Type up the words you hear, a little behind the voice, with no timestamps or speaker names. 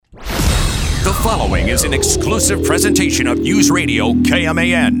The following is an exclusive presentation of News Radio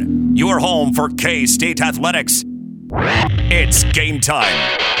KMAN, your home for K-State athletics. It's game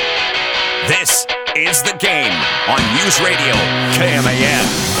time. This is The Game on News Radio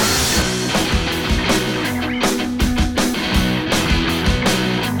KMAN.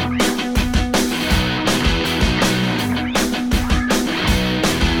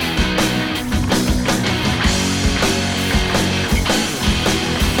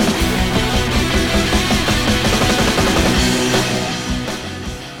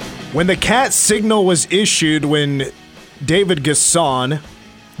 When the cat signal was issued when David Gasson,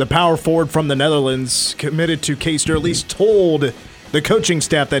 the power forward from the Netherlands, committed to K-State, or at least told the coaching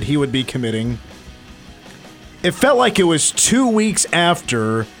staff that he would be committing, it felt like it was 2 weeks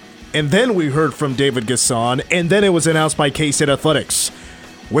after, and then we heard from David Gasson, and then it was announced by K-State Athletics.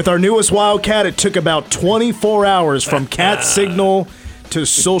 With our newest Wildcat, it took about 24 hours from cat signal to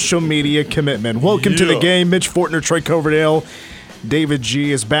social media commitment. Welcome to the game. Mitch Fortner, Troy Coverdale. David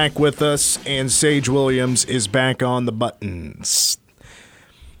G is back with us, and Sage Williams is back on the buttons.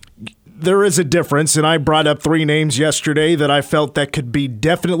 There is a difference, and I brought up 3 names yesterday that I felt that could be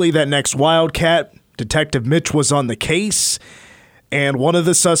definitely that next Wildcat. Detective Mitch was on the case, and one of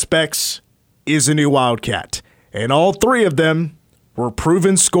the suspects is a new Wildcat. And all 3 of them were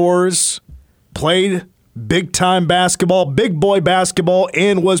proven scorers, played big-time basketball, big boy basketball,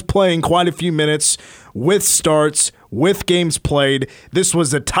 and was playing quite a few minutes with starts, with games played. This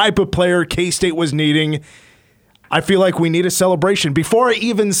was the type of player K-State was needing. I feel like we need a celebration. Before I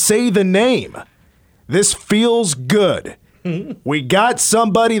even say the name, this feels good. We got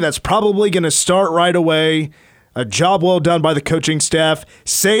somebody that's probably going to start right away. A job well done by the coaching staff.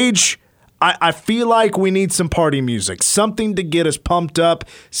 Sage, I feel like we need some party music, something to get us pumped up,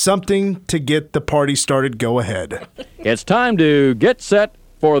 something to get the party started. Go ahead. It's time to get set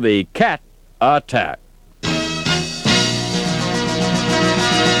for the cat attack.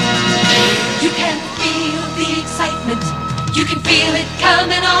 You can feel the excitement, you can feel it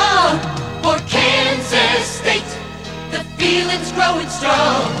coming on. For Kansas State, the feeling's growing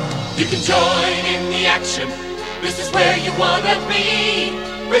strong. You can join in the action, this is where you want to be.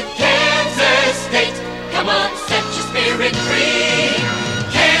 With Kansas State, come on, set your spirit free.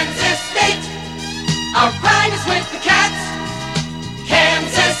 Kansas State, our pride is with the Cats.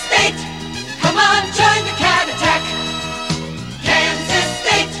 Kansas State, come on, join the cat attack. Kansas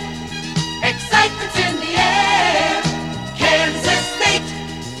State, excitement's in the air. Kansas State,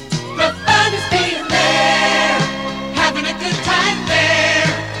 the fun is being there. Having a good time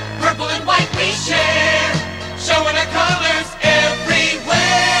there. Purple and white we share, showing our colors everywhere.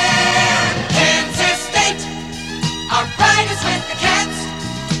 Kansas State, our pride is with the Cats.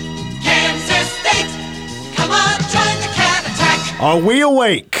 Kansas State, come on, join the cat attack. Are we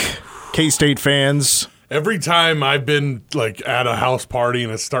awake, K-State fans? Every time I've been like at a house party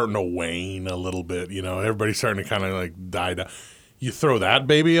and it's starting to wane a little bit, you know, everybody's starting to kind of like die down. You throw that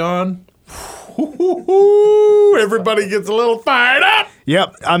baby on, everybody gets a little fired up.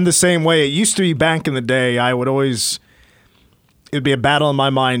 Yep, I'm the same way. It used to be back in the day, it'd be a battle in my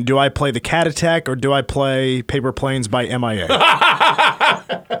mind. Do I play the Cat Attack or do I play Paper Planes by MIA?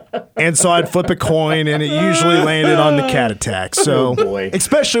 And so I'd flip a coin, and it usually landed on the Cat Attack. So,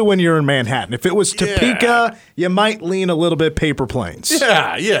 especially when you're in Manhattan. If it was Topeka, you might lean a little bit Paper Planes.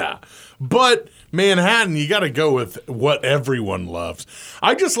 Yeah. But Manhattan, you got to go with what everyone loves.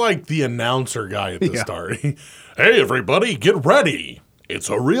 I just like the announcer guy at the start. Hey, everybody, get ready. It's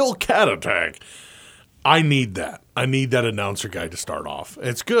a real cat attack. I need that. I need that announcer guy to start off.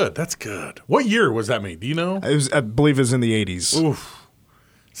 It's good. That's good. What year was that made? Do you know? I believe it was in the 80s. Oof.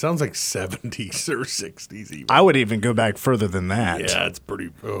 Sounds like 70s or 60s even. I would even go back further than that. Yeah, it's pretty.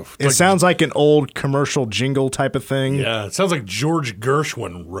 It sounds like an old commercial jingle type of thing. Yeah, it sounds like George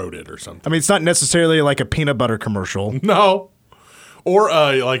Gershwin wrote it or something. I mean, it's not necessarily like a peanut butter commercial. No. Or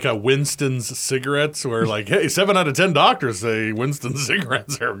like a Winston's cigarettes where like, hey, 7 out of 10 doctors say Winston's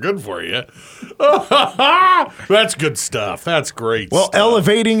cigarettes are good for you. That's good stuff. That's great Well, stuff.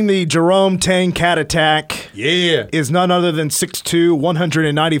 elevating the Jerome Tang cat attack is none other than 6'2",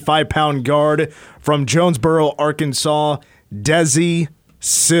 195-pound guard from Jonesboro, Arkansas, Desi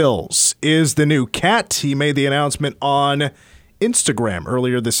Sills is the new cat. He made the announcement on Instagram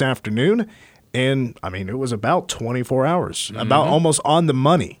earlier this afternoon. And, I mean, it was about 24 hours, about almost on the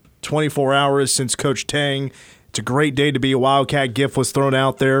money. 24 hours since Coach Tang. It's a great day to be a Wildcat. GIF was thrown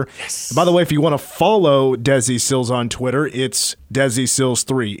out there. Yes. By the way, if you want to follow Desi Sills on Twitter, it's Desi Sills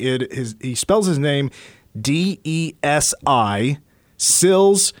 3. He spells his name D-E-S-I,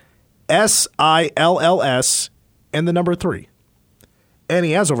 Sills, S-I-L-L-S, and the number 3. And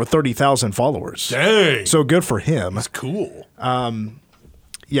he has over 30,000 followers. Dang. So good for him. That's cool.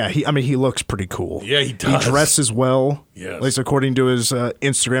 Yeah, he looks pretty cool. Yeah, he does. He dresses well, yes. At least according to his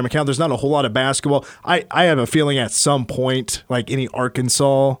Instagram account. There's not a whole lot of basketball. I have a feeling at some point, like anything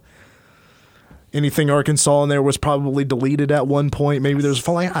Arkansas in there was probably deleted at one point. Maybe there's a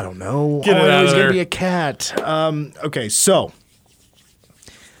falling. I don't know. Get it out he's of there. Gonna be a cat. Okay, so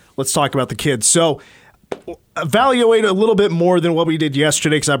let's talk about the kids. So evaluate a little bit more than what we did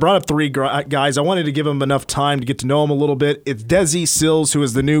yesterday because I brought up three guys. I wanted to give them enough time to get to know them a little bit. It's Desi Sills, who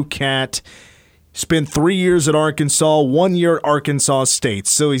is the new cat. Spent 3 years at Arkansas, 1 year at Arkansas State.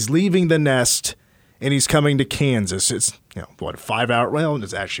 So he's leaving the nest and he's coming to Kansas. It's 5 hours. Well,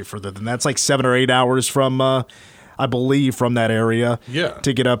 it's actually further than that. It's like 7 or 8 hours from, I believe, from that area. Yeah.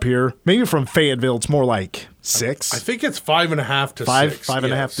 To get up here. Maybe from Fayetteville, it's more like 6. I think it's 5.5 to 6.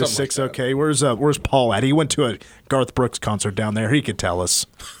 5.5 to 6. Like okay, where's Paul at? He went to a Garth Brooks concert down there. He could tell us.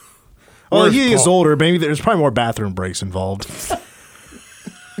 Well, he is older. Maybe there's probably more bathroom breaks involved.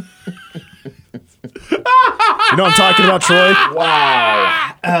 You know what I'm talking about, Troy?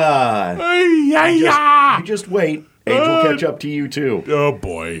 Wow. You just wait. Age will catch up to you, too. Oh,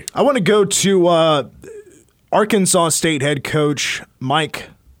 boy. I want to go to Arkansas State head coach Mike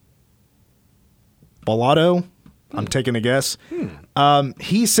Bellotto. I'm taking a guess.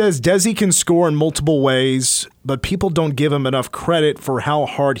 He says Desi can score in multiple ways, but people don't give him enough credit for how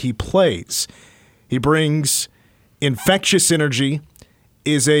hard he plays. He brings infectious energy,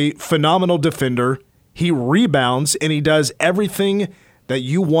 is a phenomenal defender. He rebounds, and he does everything that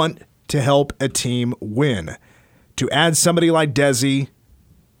you want to help a team win. To add somebody like Desi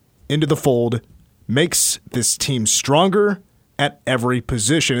into the fold makes this team stronger at every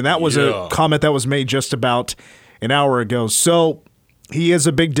position. And that was a comment that was made just about an hour ago. So he is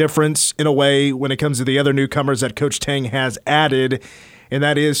a big difference in a way when it comes to the other newcomers that Coach Tang has added, and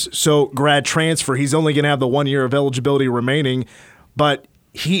that is grad transfer. He's only going to have the 1 year of eligibility remaining, but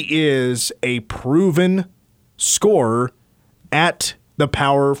he is a proven scorer at the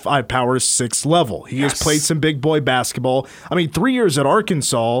Power 5, Power 6 level. He has played some big boy basketball. 3 years at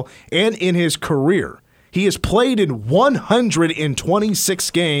Arkansas, and in his career, he has played in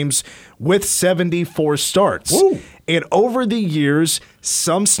 126 games with 74 starts. Woo. And over the years,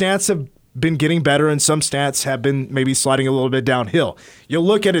 some stats have been getting better and some stats have been maybe sliding a little bit downhill. You'll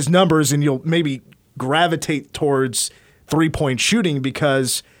look at his numbers and you'll maybe gravitate towards three-point shooting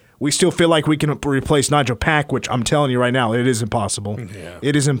because we still feel like we can replace Nigel Pack, which I'm telling you right now, it is impossible. Yeah.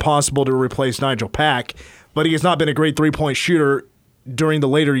 It is impossible to replace Nigel Pack, but he has not been a great three-point shooter during the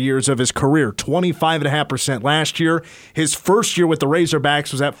later years of his career. 25.5% last year. His first year with the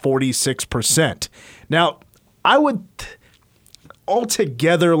Razorbacks was at 46%. Now, I would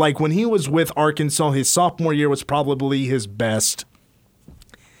altogether, like when he was with Arkansas, his sophomore year was probably his best.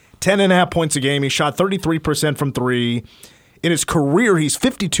 10.5 points a game. He shot 33% from 3. In his career, he's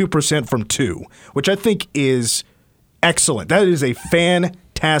 52% from 2, which I think is excellent. That is a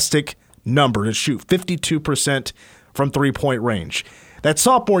fantastic number to shoot 52% from three-point range. That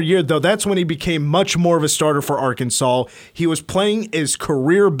sophomore year, though, that's when he became much more of a starter for Arkansas. He was playing his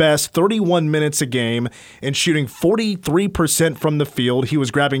career best 31 minutes a game and shooting 43% from the field. He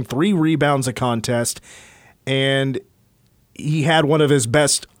was grabbing 3 rebounds a contest, and he had one of his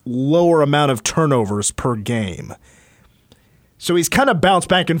best lower amount of turnovers per game. So he's kind of bounced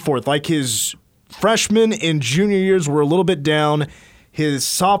back and forth. Like his freshman and junior years were a little bit down. His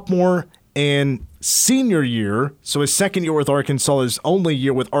sophomore and senior year, so his second year with Arkansas, his only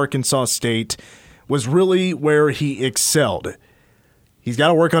year with Arkansas State, was really where he excelled. He's got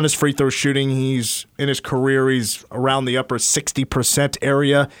to work on his free throw shooting. He's in his career, he's around the upper 60%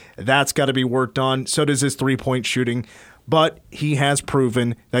 area. That's got to be worked on. So does his three-point shooting. But he has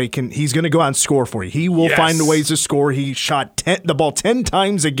proven that he's going to go out and score for you. He will find ways to score. He shot the ball 10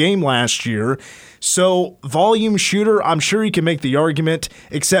 times a game last year. So volume shooter, I'm sure he can make the argument,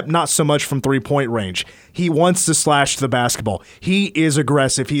 except not so much from three-point range. He wants to slash the basketball. He is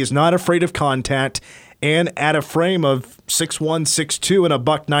aggressive. He is not afraid of contact. And at a frame of 6'1", 6'2", and a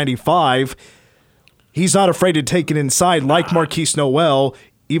 $195, he's not afraid to take it inside like Marquise Noel,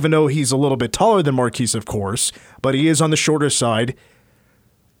 even though he's a little bit taller than Marquise, of course, but he is on the shorter side.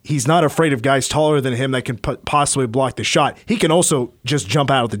 He's not afraid of guys taller than him that can possibly block the shot. He can also just jump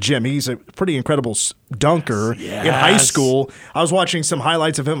out of the gym. He's a pretty incredible dunker in high school. I was watching some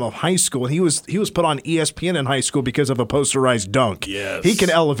highlights of him of high school, and he was put on ESPN in high school because of a posterized dunk. Yes. He can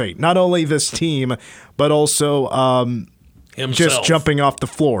elevate not only this team, but also just jumping off the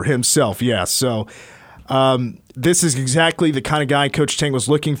floor himself. Yeah, so this is exactly the kind of guy Coach Tang was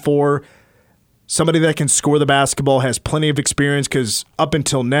looking for. somebody that can score the basketball, has plenty of experience, because up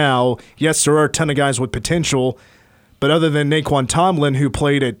until now, yes, there are a ton of guys with potential, but other than Naquan Tomlin, who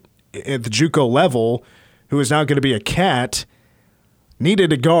played at the JUCO level, who is now going to be a Cat,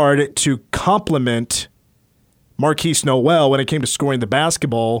 needed a guard to complement Marquise Noel when it came to scoring the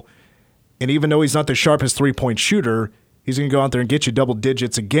basketball. And even though he's not the sharpest three-point shooter, he's going to go out there and get you double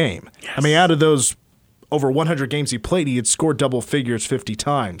digits a game. Yes. I mean, out of those over 100 games he played, he had scored double figures 50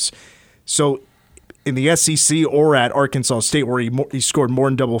 times. So in the SEC or at Arkansas State, where he scored more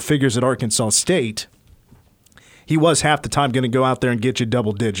than double figures at Arkansas State, he was half the time going to go out there and get you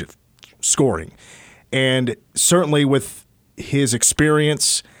double-digit scoring. And certainly with his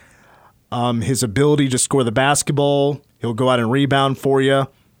experience, his ability to score the basketball, he'll go out and rebound for you.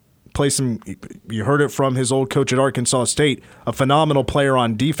 Play some. You heard it from his old coach at Arkansas State, a phenomenal player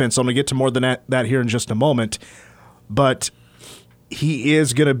on defense. I'm going to get to more than that here in just a moment. But he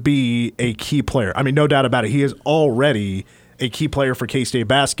is going to be a key player. I mean, no doubt about it. He is already a key player for K-State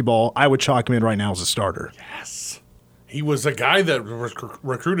basketball. I would chalk him in right now as a starter. Yes. He was a guy that was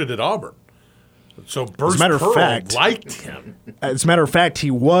recruited at Auburn. So Bruce Pearl liked him. As a matter of fact, he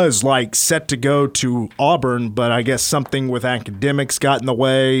was set to go to Auburn, but I guess something with academics got in the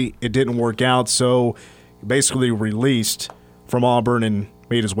way. It didn't work out, so he basically released from Auburn and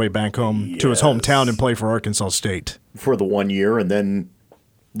made his way back home to his hometown and play for Arkansas State. For the 1 year, and then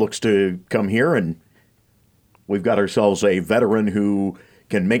looks to come here, and we've got ourselves a veteran who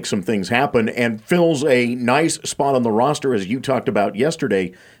can make some things happen and fills a nice spot on the roster, as you talked about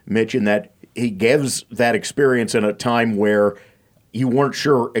yesterday, Mitch, in that he gives that experience in a time where you weren't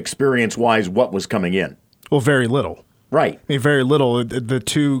sure experience-wise what was coming in. Well, very little. Right. I mean, very little. The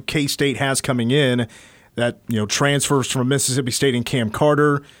two K-State has coming in that, transfers from Mississippi State and Cam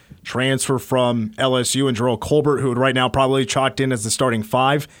Carter, transfer from LSU and Jarrell Colbert, who would right now probably chalked in as the starting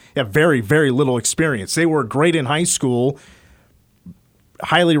five. Have very, very little experience. They were great in high school,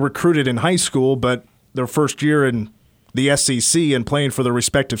 highly recruited in high school, but their first year in the SEC and playing for their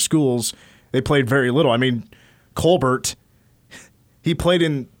respective schools, they played very little. I mean, Colbert, he played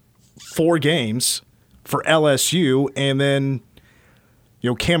in 4 games for LSU, and then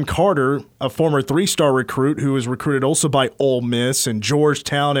Cam Carter, a former 3-star recruit who was recruited also by Ole Miss and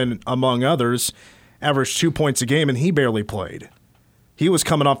Georgetown and among others, averaged 2 points a game, and he barely played. He was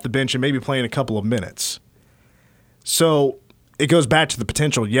coming off the bench and maybe playing a couple of minutes. So it goes back to the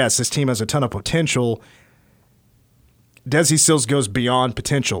potential. Yes, this team has a ton of potential. Desi Sills goes beyond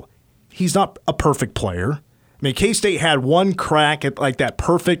potential. He's not a perfect player. I mean, K-State had one crack at that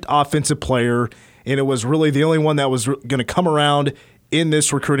perfect offensive player, and it was really the only one that was going to come around in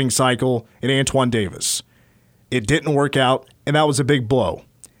this recruiting cycle in Antoine Davis. It didn't work out, and that was a big blow.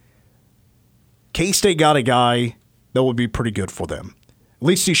 K-State got a guy that would be pretty good for them. At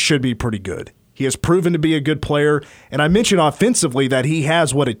least he should be pretty good. He has proven to be a good player, and I mentioned offensively that he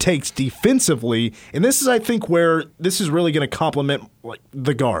has what it takes defensively, and this is, I think, where this is really going to complement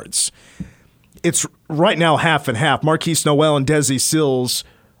the guards. It's right now half and half. Marquise Noel and Desi Sills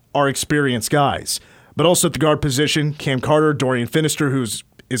are experienced guys, but also at the guard position, Cam Carter, Dorian Finister, who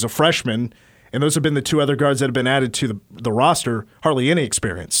is a freshman, and those have been the 2 other guards that have been added to the roster, hardly any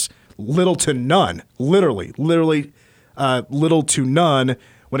experience. Little to none, literally little to none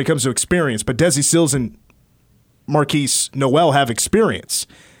when it comes to experience. But Desi Sills and Marquise Noel have experience.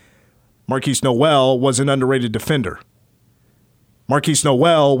 Marquise Noel was an underrated defender. Marquise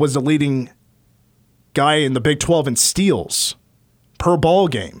Noel was the leading guy in the Big 12 in steals per ball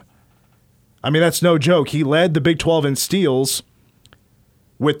game. I mean, that's no joke. He led the Big 12 in steals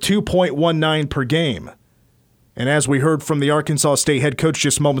with 2.19 per game. And as we heard from the Arkansas State head coach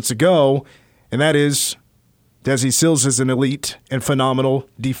just moments ago, and that is Desi Sills is an elite and phenomenal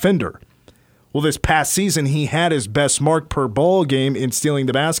defender. Well, this past season, he had his best mark per ball game in stealing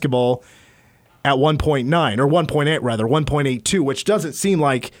the basketball at 1.9, or 1.8 rather, 1.82, which doesn't seem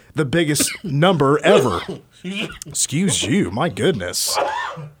like the biggest number ever. Excuse you, my goodness.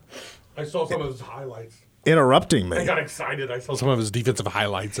 I saw some of his highlights. Interrupting me. I got excited. I saw some of his defensive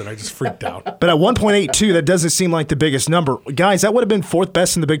highlights, and I just freaked out. But at 1.82, that doesn't seem like the biggest number. Guys, that would have been 4th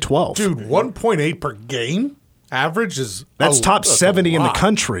best in the Big 12. Dude, 1.8 per game average is that's top 70 in the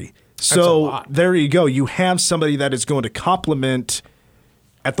country. So there you go. You have somebody that is going to complement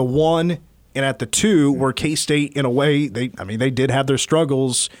at the 1 and at the 2, where K-State, in a way, they did have their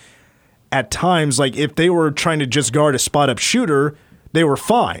struggles at times. Like, if they were trying to just guard a spot-up shooter, they were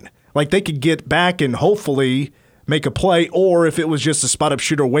fine. Like, they could get back and hopefully make a play, or if it was just a spot-up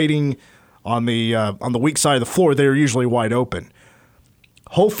shooter waiting on the weak side of the floor, they were usually wide open.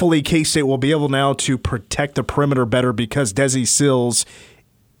 Hopefully, K-State will be able now to protect the perimeter better because Desi Sills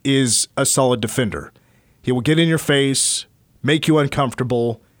is a solid defender. He will get in your face, make you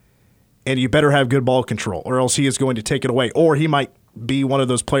uncomfortable, and you better have good ball control, or else he is going to take it away. Or he might be one of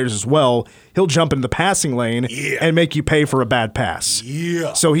those players as well. He'll jump into the passing lane and make you pay for a bad pass.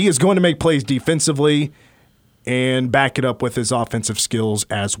 Yeah. So he is going to make plays defensively and back it up with his offensive skills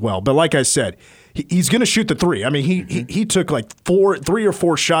as well. But like I said, he's going to shoot the three. I mean, he took like 3 or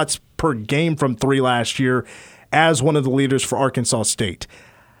 4 shots per game from 3 last year as one of the leaders for Arkansas State.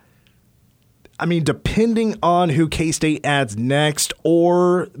 I mean, depending on who K-State adds next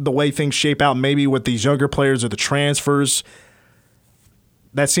or the way things shape out, maybe with these younger players or the transfers,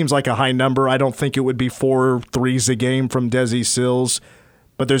 that seems like a high number. I don't think it would be 4 threes a game from Desi Sills,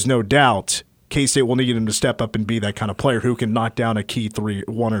 but there's no doubt K-State will need him to step up and be that kind of player who can knock down a key 3,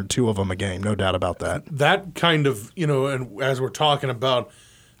 1 or 2 of them a game. No doubt about that. That kind of, and as we're talking about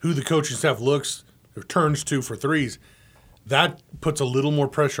who the coaching staff looks or turns to for threes, that puts a little more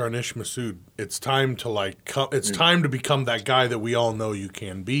pressure on Ish Massoud. It's time to time to become that guy that we all know you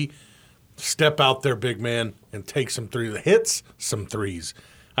can be. Step out there, big man, and take some hits, some threes.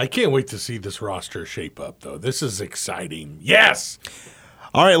 I can't wait to see this roster shape up, though. This is exciting. Yes!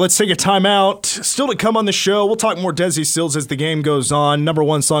 All right, let's take a timeout. Still to come on the show, we'll talk more Desi Sills as the game goes on. Number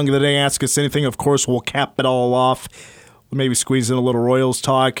 1 song of the day, Ask Us Anything. Of course, we'll cap it all off. We'll maybe squeeze in a little Royals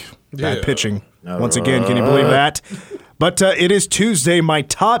talk. Bad pitching. Once again, can you believe that? But it is Tuesday. My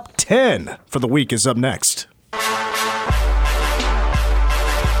top 10 for the week is up next.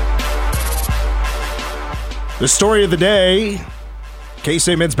 The story of the day,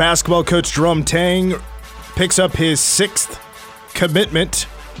 K-State men's basketball coach Jerome Tang picks up his 6th commitment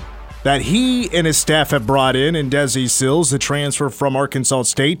that he and his staff have brought in Desi Sills, the transfer from Arkansas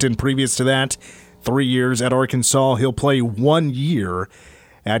State, and previous to that, 3 years at Arkansas. He'll play 1 year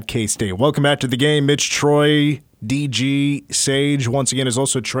at K-State. Welcome back to the game. Mitch Troy, DG, Sage, once again, is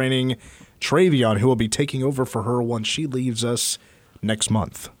also training Travion, who will be taking over for her once she leaves us next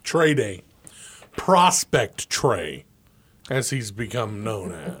month. Trey Day. Prospect Trey, as he's become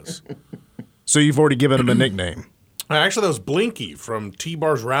known as. So you've already given him a nickname. Actually, that was Blinky from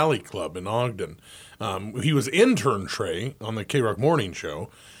T-Bar's Rally Club in Ogden. He was intern Trey on the K-Rock Morning Show,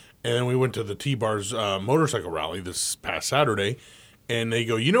 and then we went to the T-Bar's motorcycle rally this past Saturday, and they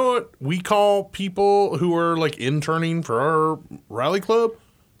go, you know what we call people who are like interning for our rally club?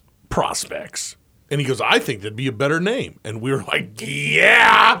 Prospects. And he goes, I think that'd be a better name. And we were like,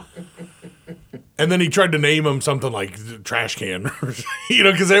 yeah. And then he tried to name him something like Trash Can,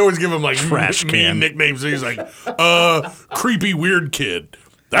 because they always give him like Trash Can nicknames. So he's like, creepy weird kid.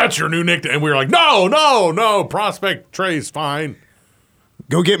 That's your new nickname. And we were like, no, Prospect Trey's fine.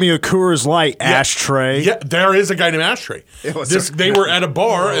 Go get me a Coors Light ashtray. Yeah, there is a guy named Ashtray. They were at a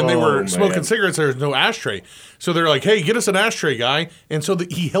bar and they were smoking cigarettes. There was no ashtray. So they're like, hey, get us an ashtray, guy. And so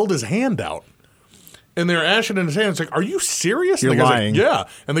he held his hand out. And they're ashing in his hand. It's like, are you serious? You're lying. Like, yeah.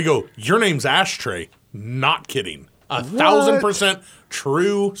 And they go, your name's Ashtray. Not kidding. 1,000%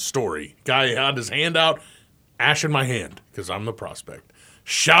 true story. Guy had his hand out, ash in my hand, because I'm the prospect.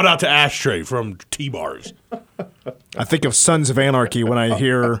 Shout out to Ashtray from T-Bars. I think of Sons of Anarchy when I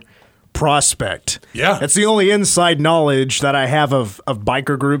hear prospect. Yeah. That's the only inside knowledge that I have of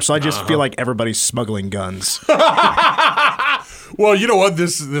biker groups. So I just feel like everybody's smuggling guns. Well, you know what?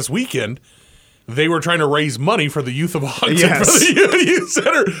 This weekend, they were trying to raise money for the youth of Ogden Yes. for the youth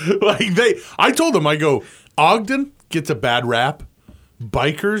center. I told them, I go, Ogden gets a bad rap.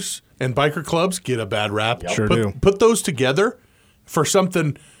 Bikers and biker clubs get a bad rap. Sure do. Put those together for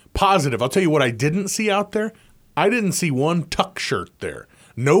something positive. I'll tell you what I didn't see out there. I didn't see one tuck shirt there.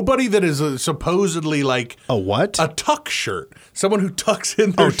 Nobody that is supposedly like A what? a tuck shirt. Someone who tucks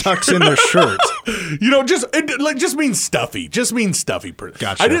in their tucks in their shirt. just means stuffy. Just means stuffy.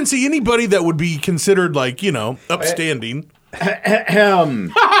 Gotcha. I didn't see anybody that would be considered like, upstanding.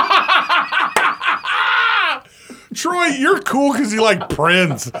 Troy, you're cool because you like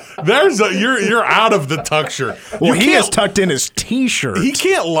Prince. You're out of the tuck shirt. Well, he has tucked in his T-shirt. You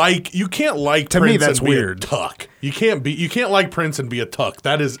can't like To Prince me, that's and be weird. a tuck. You can't like Prince and be a tuck.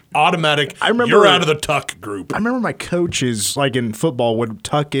 That is automatic. I remember- you're out of the tuck group. I remember my coaches, like in football, would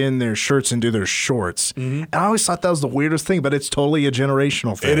tuck in their shirts and do their shorts. And I always thought that was the weirdest thing, but it's totally a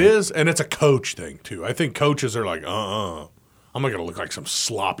generational thing. It is, and it's a coach thing too. I think coaches are like, I'm not gonna look like some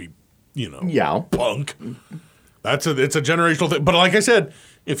sloppy, punk. It's a generational thing. But like I said,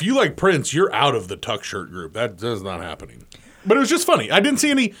 if you like Prince, you're out of the tuck shirt group. That is not happening. But it was just funny. I didn't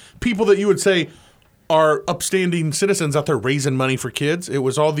see any people that you would say are upstanding citizens out there raising money for kids. It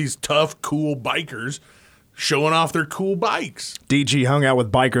was all these tough, cool bikers showing off their cool bikes. DG hung out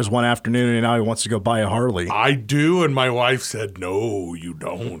with bikers one afternoon, and now he wants to go buy a Harley. I do, and my wife said, no, you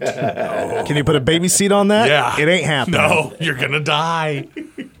don't. No. Can you put a baby seat on that? Yeah. It ain't happening. No, you're going to die.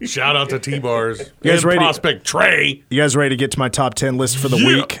 Shout out to T-Bars. You guys and ready? Prospect Trey. You guys ready to get to my top 10 list for the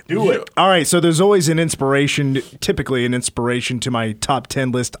week? Do it. All right, so there's always typically an inspiration to my top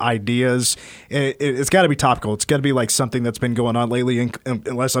 10 list ideas. It's got to be topical. It's got to be like something that's been going on lately,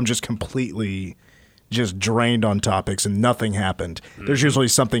 unless I'm just completely just drained on topics and nothing happened. There's usually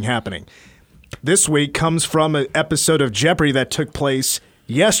something happening. This week comes from an episode of Jeopardy that took place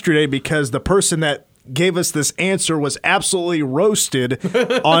yesterday because the person that gave us this answer was absolutely roasted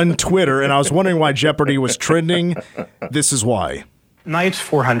on Twitter, and I was wondering why Jeopardy was trending. This is why. Knight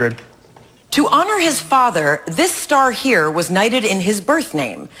 400. To honor his father, this star here was knighted in his birth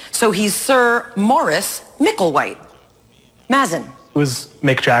name, so he's Sir Morris Micklewhite. Mazen. Was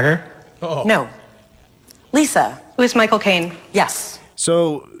Mick Jagger? No. Lisa. Who is Michael Caine? Yes.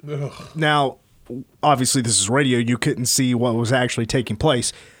 So now, obviously this is radio. You couldn't see what was actually taking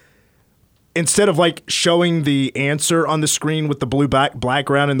place. Instead of like showing the answer on the screen with the blue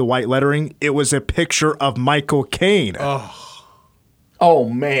background and the white lettering, it was a picture of Michael Caine. Oh,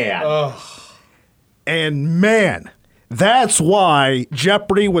 man. And man, that's why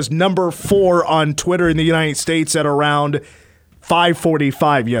Jeopardy was number 4 on Twitter in the United States at around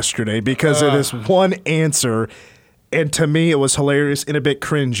 5:45 yesterday because of this one answer. And to me, it was hilarious and a bit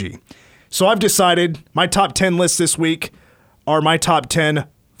cringy. So I've decided my top 10 lists this week are my top 10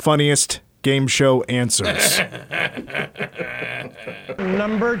 funniest game show answers.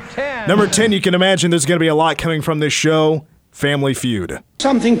 Number 10. Number 10, you can imagine there's going to be a lot coming from this show. Family Feud.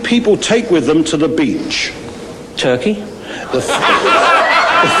 Something people take with them to the beach. Turkey? The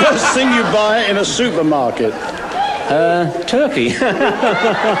first thing you buy in a supermarket. Turkey.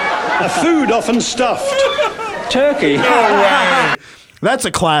 A food often stuffed. Turkey. That's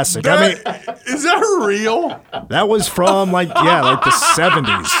a classic. Is that real? That was from like the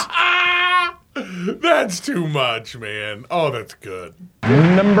 70s. That's too much, man. Oh, that's good.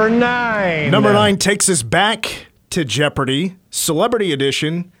 Number 9. Number 9 takes us back to Jeopardy, Celebrity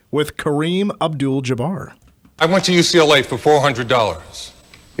Edition with Kareem Abdul-Jabbar. I went to UCLA for $400.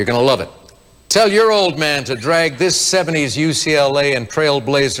 You're going to love it. Tell your old man to drag this 70s UCLA and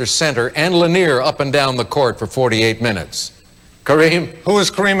Trailblazer Center and Lanier up and down the court for 48 minutes. Kareem? Who is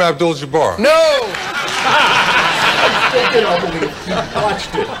Kareem Abdul-Jabbar? No!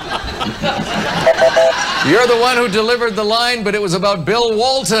 Watched it. You're the one who delivered the line, but it was about Bill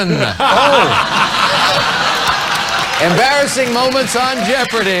Walton. Embarrassing moments on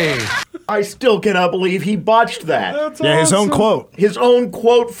Jeopardy. I still cannot believe he botched that. That's His own awesome. quote. His own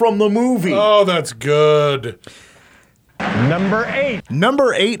quote from the movie. Oh, that's good. Number 8.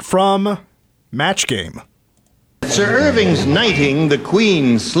 Number 8 from Match Game. Sir Irving's knighting, the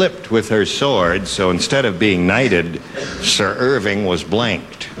queen slipped with her sword, so instead of being knighted, Sir Irving was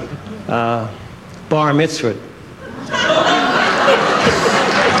blanked. Bar mitzvah.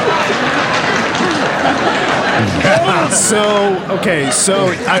 So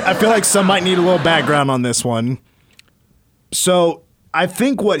I feel like some might need a little background on this one. So I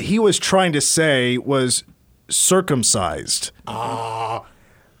think what he was trying to say was circumcised.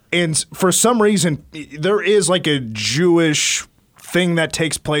 And for some reason, there is like a Jewish thing that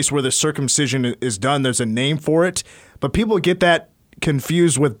takes place where the circumcision is done. There's a name for it. But people get that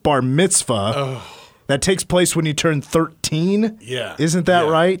confused with bar mitzvah. That takes place when you turn 13. Yeah. Isn't that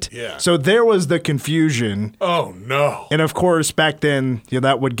right? Yeah. So there was the confusion. Oh, no. And of course, back then,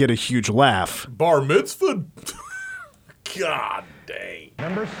 that would get a huge laugh. Bar mitzvah? God dang.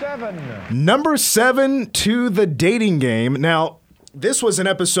 Number 7. Number 7 to the dating game. Now, this was an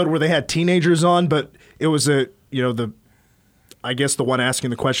episode where they had teenagers on, but it was I guess the one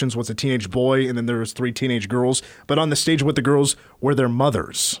asking the questions was a teenage boy, and then there was 3 teenage girls. But on the stage with the girls were their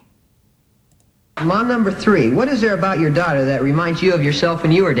mothers. Mom number 3, what is there about your daughter that reminds you of yourself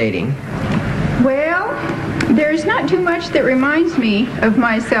when you were dating? Well, there's not too much that reminds me of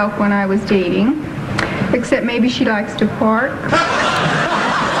myself when I was dating, except maybe she likes to park.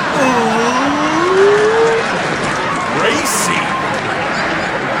 Racy.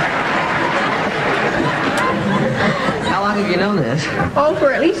 How long have you known this? Oh,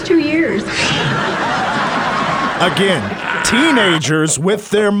 for at least 2 years. Again, teenagers with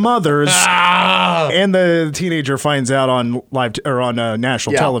their mothers, and the teenager finds out on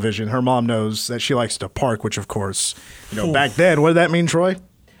national television. Her mom knows that she likes to park, which, of course, back then, what did that mean, Troy?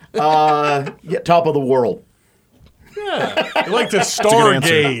 Top of the world. Yeah. You like to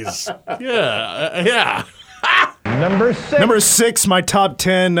stargaze. Yeah. Number 6, my top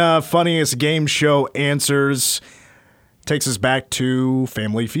 10 funniest game show answers takes us back to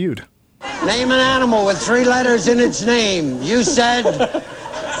Family Feud. Name an animal with 3 letters in its name. You said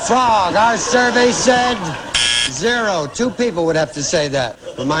frog. Our survey said 0. 2 people would have to say that.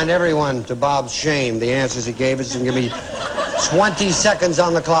 Remind everyone, to Bob's shame, the answers he gave us, and give me 20 seconds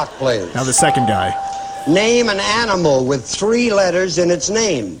on the clock, please. Now the second guy. Name an animal with 3 letters in its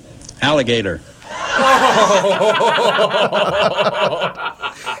name. Alligator.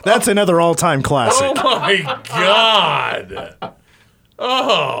 That's another all-time classic. Oh, my God.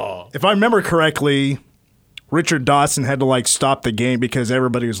 Oh. If I remember correctly, Richard Dawson had to, stop the game because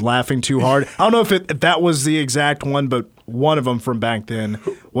everybody was laughing too hard. I don't know if that was the exact one, but one of them from back then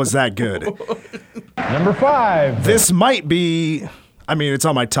was that good. Number 5. This might be, it's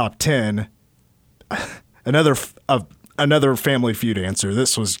on my top 10. Another Family Feud answer.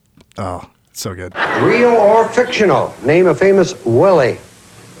 This was, so good. Real or fictional? Name a famous Willie.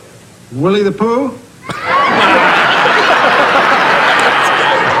 Willie the Pooh?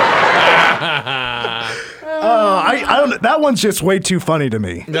 I don't. That one's just way too funny to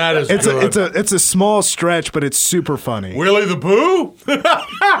me. That is good. It's a small stretch, but it's super funny. Willie the Pooh?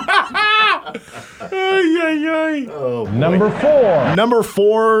 Oh, number 4. Number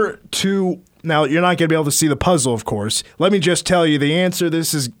 4 to. Now you're not going to be able to see the puzzle, of course. Let me just tell you the answer.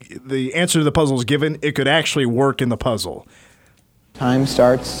 The answer to the puzzle is given. It could actually work in the puzzle. Time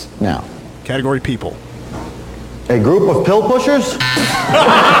starts now. Category people. A group of pill pushers?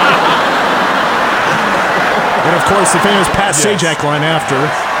 And of course, the famous Pat Sajak line after.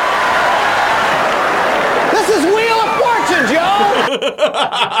 This is Wheel of Fortune,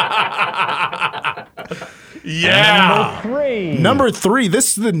 Joe! Yeah. Number 3.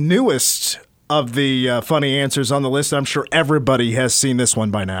 This is the newest of the funny answers on the list. I'm sure everybody has seen this one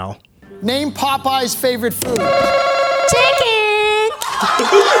by now. Name Popeye's favorite food. Chicken!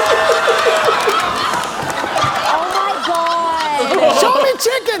 Oh my God! Show me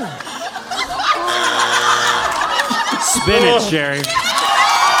chicken! Spinach, Jerry. Show me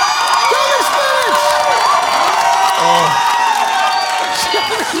spinach!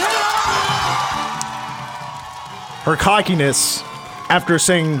 Her cockiness after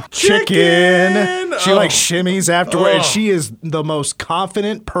saying chicken. She shimmies afterward. And she is the most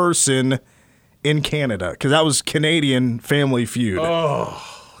confident person in Canada because that was Canadian Family Feud. Oh,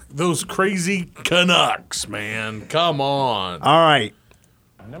 those crazy Canucks, man. Come on. All right.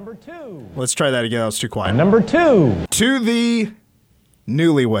 Number 2. Let's try that again. That was too quiet. Number 2. To the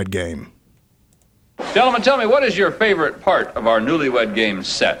Newlywed Game. Gentlemen, tell me, what is your favorite part of our Newlywed Game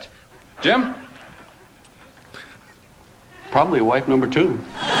set? Jim? Probably wife number 2.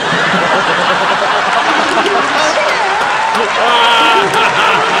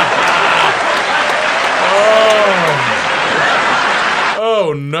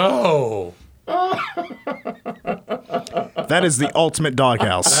 Oh, no. That is the ultimate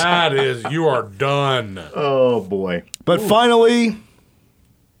doghouse. That is, you are done. Oh, boy. But finally,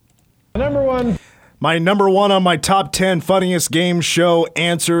 Number 1. my number 1 on my top 10 funniest game show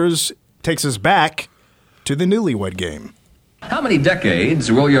answers takes us back to the Newlywed Game. How many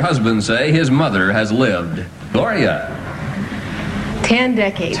decades will your husband say his mother has lived? Gloria. 10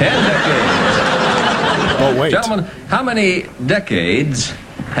 decades. 10 decades. Oh, wait. Gentlemen, how many decades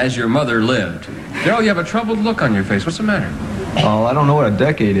has your mother lived? Daryl, you have a troubled look on your face. What's the matter? Oh, I don't know what a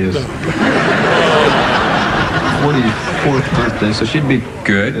decade is. 44th birthday, so she'd be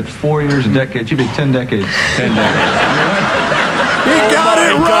good. It's 4 years a decade. She'd be 10 decades. 10 decades. He got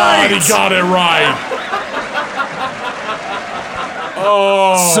it right. God, he got it right.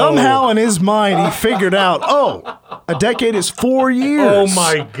 Oh. Somehow in his mind, he figured out, a decade is 4 years. Oh,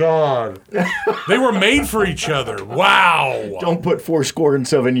 my God. They were made for each other. Wow. Don't put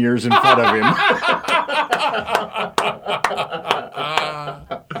 7 years in front of him.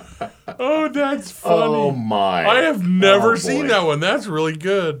 Oh, that's funny. Oh, my. I have never seen that one. That's really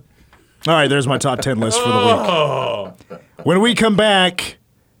good. All right, there's my top 10 list for the week. When we come back,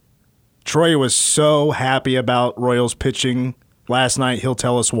 Troy was so happy about Royals pitching last night. He'll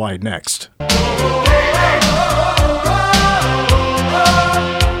tell us why next.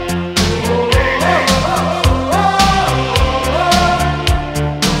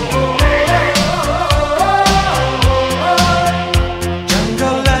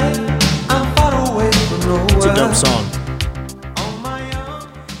 It's a dope song.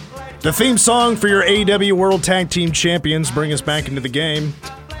 The theme song for your AEW World Tag Team Champions bring us back into the game.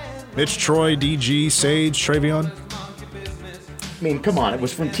 Mitch, Troy, DG, Sage, Travion. I mean, come on. It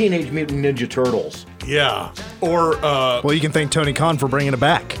was from Teenage Mutant Ninja Turtles. Yeah. Or, well, you can thank Tony Khan for bringing it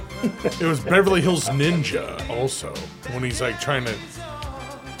back. It was Beverly Hills Ninja also, when he's like trying to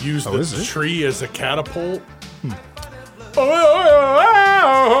use the tree as a catapult.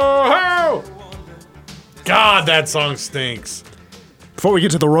 God, that song stinks. Before we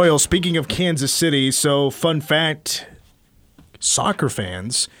get to the Royals, speaking of Kansas City, so fun fact, soccer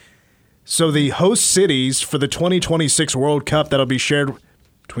fans, so the host cities for the 2026 World Cup that'll be shared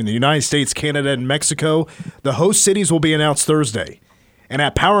between the United States, Canada, and Mexico, the host cities will be announced Thursday. And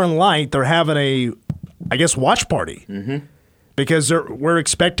at Power and Light, they're having a, watch party. Mm-hmm. Because we're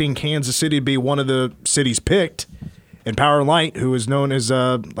expecting Kansas City to be one of the cities picked. And Power and Light, who is known as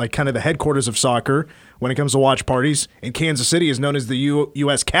kind of the headquarters of soccer when it comes to watch parties, and Kansas City is known as the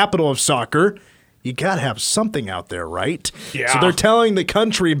U.S. capital of soccer. You got to have something out there, right? Yeah. So they're telling the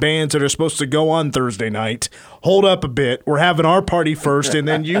country bands that are supposed to go on Thursday night, hold up a bit. We're having our party first, and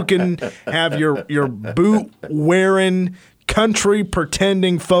then you can have your boot-wearing,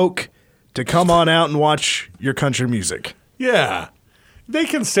 country-pretending folk to come on out and watch your country music. Yeah. They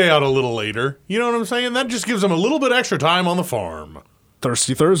can stay out a little later. You know what I'm saying? That just gives them a little bit extra time on the farm.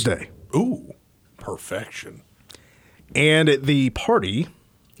 Thirsty Thursday. Ooh, perfection. And at the party...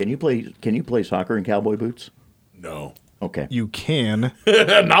 Can you play soccer in cowboy boots? No. Okay. You can.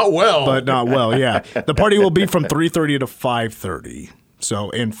 Not well. But not well, yeah. The party will be from 3:30 to 5:30. So,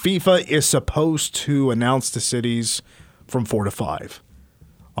 and FIFA is supposed to announce the cities from 4 to 5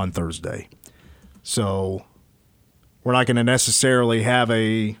 on Thursday. So, we're not going to necessarily have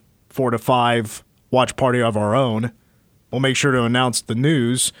a 4 to 5 watch party of our own. We'll make sure to announce the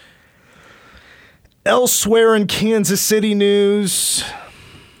news. Elsewhere in Kansas City news,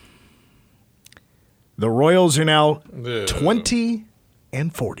 the Royals are now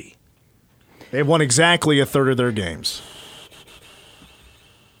 20-40. They've won exactly a third of their games.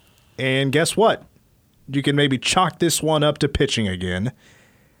 And guess what? You can maybe chalk this one up to pitching again.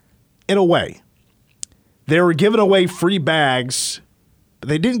 In a way. They were giving away free bags, but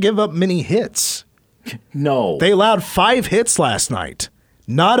they didn't give up many hits. No. They allowed 5 hits last night.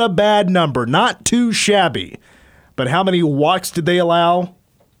 Not a bad number. Not too shabby. But how many walks did they allow?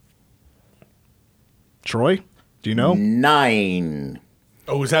 Troy, do you know? 9.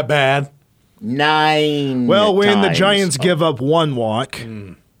 Oh, is that bad? 9. Well, when times. the Giants give up 1 walk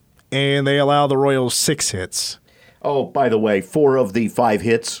and they allow the Royals 6 hits. Oh, by the way, 4 of the 5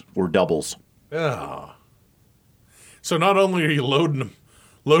 hits were doubles. Yeah. So not only are you loading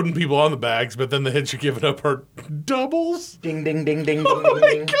people on the bags, but then the hits you're giving up are doubles? Ding, ding, ding, ding, oh ding, my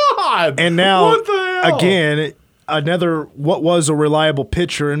ding. God! And now, what the hell? again, another what was a reliable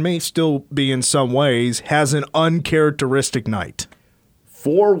pitcher and may still be in some ways, has an uncharacteristic night.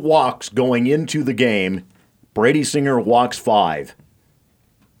 4 walks going into the game. Brady Singer walks 5.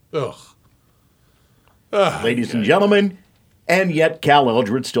 Ugh. Ladies and gentlemen, and yet Cal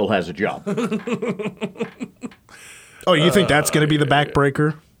Eldred still has a job. Oh, you think that's going to be the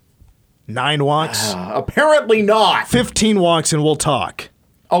backbreaker? 9 walks? Apparently not. 15 walks and we'll talk.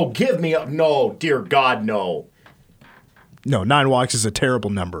 Oh, give me a... No, dear God, no. No, 9 walks is a terrible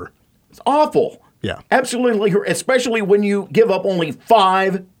number. It's awful. Yeah. Absolutely, especially when you give up only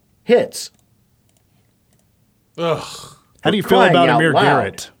 5 hits. Ugh. How do you feel about Amir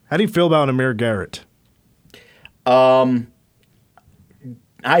Garrett? How do you feel about Amir Garrett? I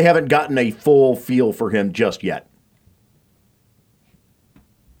haven't gotten a full feel for him just yet.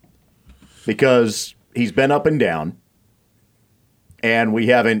 Because he's been up and down, and we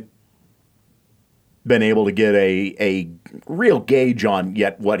haven't been able to get a real gauge on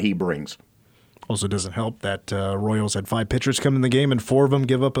yet what he brings. Also doesn't help that Royals had 5 pitchers come in the game and 4 of them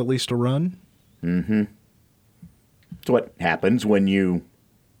give up at least a run. Mm-hmm. That's what happens when you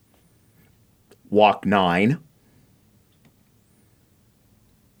walk 9.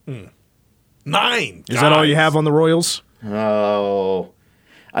 9. Is that all you have on the Royals? Oh,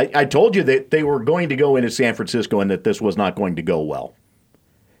 I told you that they were going to go into San Francisco and that this was not going to go well.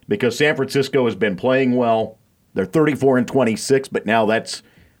 Because San Francisco has been playing well. They're 34-26, but now that's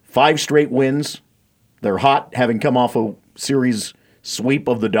 5 straight wins. They're hot, having come off a series sweep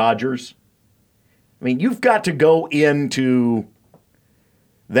of the Dodgers. I mean, you've got to go into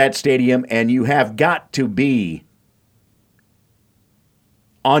that stadium and you have got to be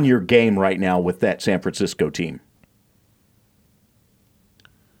on your game right now with that San Francisco team.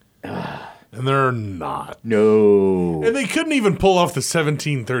 And they're not. No. And they couldn't even pull off the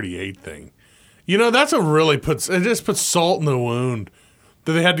 1738 thing. You know, that's a really it just puts salt in the wound.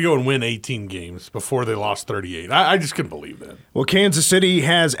 that they had to go and win 18 games before they lost 38. I just couldn't believe that. Well, Kansas City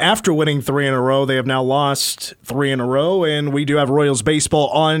has, after winning 3 in a row, they have now lost 3 in a row, and we do have Royals baseball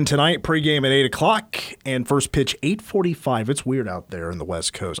on tonight, pregame at 8 o'clock, and first pitch 8:45. It's weird out there in the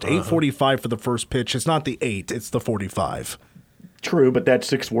West Coast. 8:45 for the first pitch. It's not the 8, it's the 45. True, but that's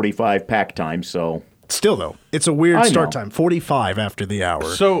 6:45 pack time, so... Still, though, it's a weird start time. 45 after the hour.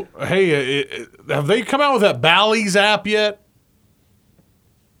 So, hey, have they come out with that Bally's app yet?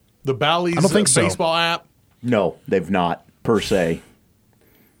 The Bally's I don't think so. baseball app? No, they've not, per se.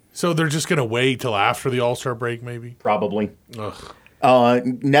 So they're just going to wait till after the All-Star break, maybe? Probably. Ugh.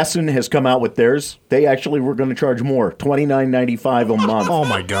 Nesson has come out with theirs. They actually were going to charge more, $29.95 a month. Oh,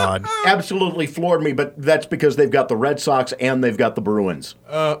 my God. Absolutely floored me, but that's because they've got the Red Sox and they've got the Bruins.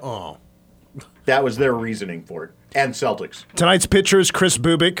 That was their reasoning for it. And Celtics. Tonight's pitcher is Chris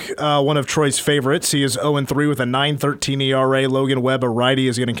Bubik, one of Troy's favorites. He is 0-3 with a 9.13 ERA. Logan Webb, a righty,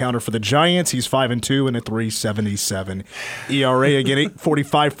 is going to counter for the Giants. He's 5-2 and a 3.77 ERA. Again,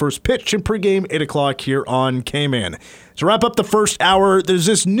 8:45 first pitch and pregame 8 o'clock here on K-Man. To wrap up the first hour, there's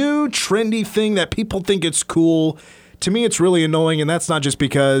this new trendy thing that people think it's cool. To me, it's really annoying, and that's not just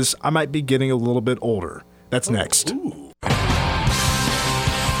because I might be getting a little bit older. That's next. Ooh.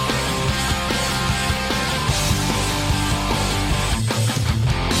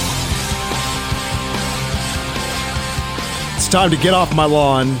 Time to get off my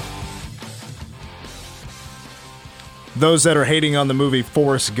lawn. Those that are hating on the movie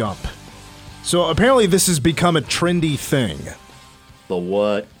Forrest Gump. So apparently this has become a trendy thing. The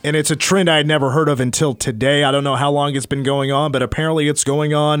what? And it's a trend I had never heard of until today. I don't know how long it's been going on, but apparently it's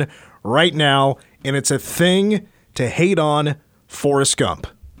going on right now, and it's a thing to hate on Forrest Gump.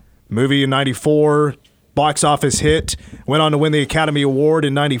 Movie in 94, box office hit, went on to win the Academy Award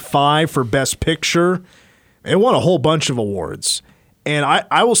in 95 for Best Picture. It won a whole bunch of awards. And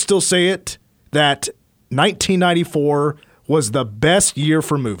I will still say it that 1994 was the best year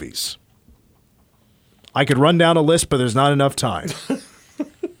for movies. I could run down a list, but there's not enough time.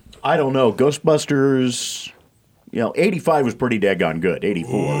 I don't know. Ghostbusters, 85 was pretty daggone good.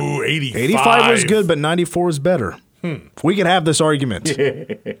 84. Ooh, 85. 85 was good, but 94 is better. If we could have this argument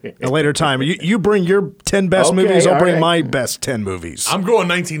at a later time. You bring your 10 best movies, I'll bring my best 10 movies. I'm going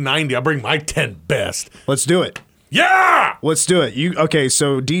 1990. I'll bring my 10 best. Let's do it. Yeah! Let's do it.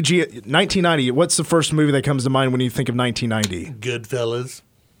 So DG, 1990, what's the first movie that comes to mind when you think of 1990? Goodfellas.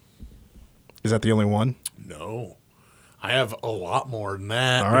 Is that the only one? No. I have a lot more than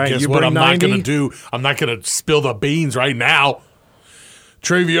that. All right, guess you what bring I'm 90? not going to do? I'm not going to spill the beans right now.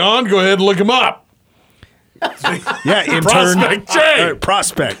 Travion, go ahead and look him up. Yeah, intern. Prospect Jay.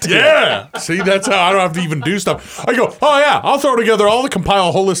 Prospect. Yeah. See, that's how I don't have to even do stuff. I go, oh, yeah, I'll throw together compile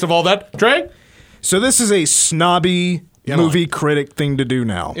a whole list of all that. Trey? So this is a snobby movie critic thing to do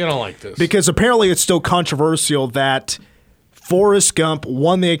now. You don't like this. Because apparently it's still controversial that Forrest Gump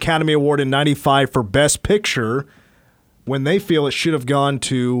won the Academy Award in 95 for Best Picture when they feel it should have gone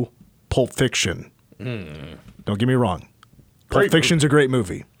to Pulp Fiction. Don't get me wrong. Pulp Fiction's a great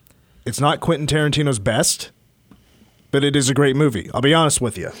movie. It's not Quentin Tarantino's best, but it is a great movie. I'll be honest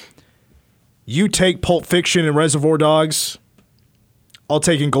with you. You take Pulp Fiction and Reservoir Dogs, I'll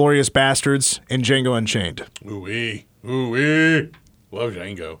take Inglourious Bastards and Django Unchained. Ooh-wee. Ooh-wee. Love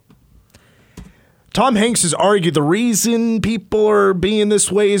Django. Tom Hanks has argued the reason people are being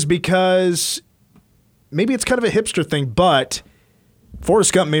this way is because maybe it's kind of a hipster thing, but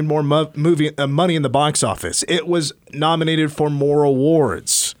Forrest Gump made more money in the box office. It was nominated for more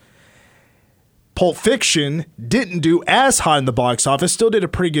awards. Pulp Fiction didn't do as hot in the box office, still did a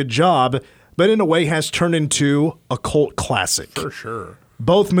pretty good job, but in a way has turned into a cult classic. For sure.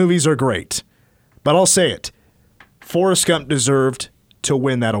 Both movies are great, but I'll say it. Forrest Gump deserved to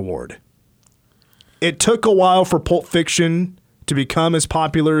win that award. It took a while for Pulp Fiction to become as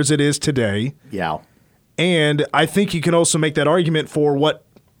popular as it is today. Yeah. And I think you can also make that argument for what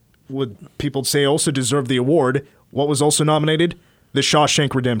would people say also deserved the award. What was also nominated? The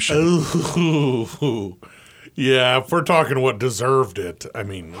Shawshank Redemption. Ooh. Yeah, if we're talking what deserved it, I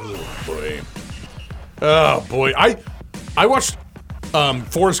mean, oh boy. Oh boy. I watched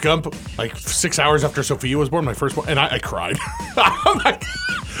Forrest Gump like 6 hours after Sophia was born, my first one, and I cried.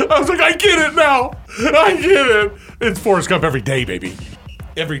 I was like, I get it now. I get it. It's Forrest Gump every day, baby.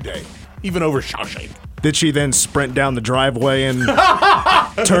 Every day. Even over Shawshank. Did she then sprint down the driveway and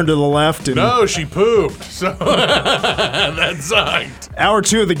turn to the left? And no, she pooped. So that sucked. Hour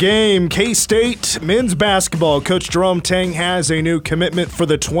 2 of the game, K-State men's basketball. Coach Jerome Tang has a new commitment for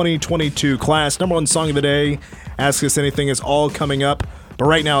the 2022 class. Number one song of the day, Ask Us Anything, is all coming up. But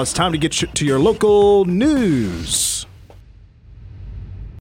right now, it's time to get to your local news.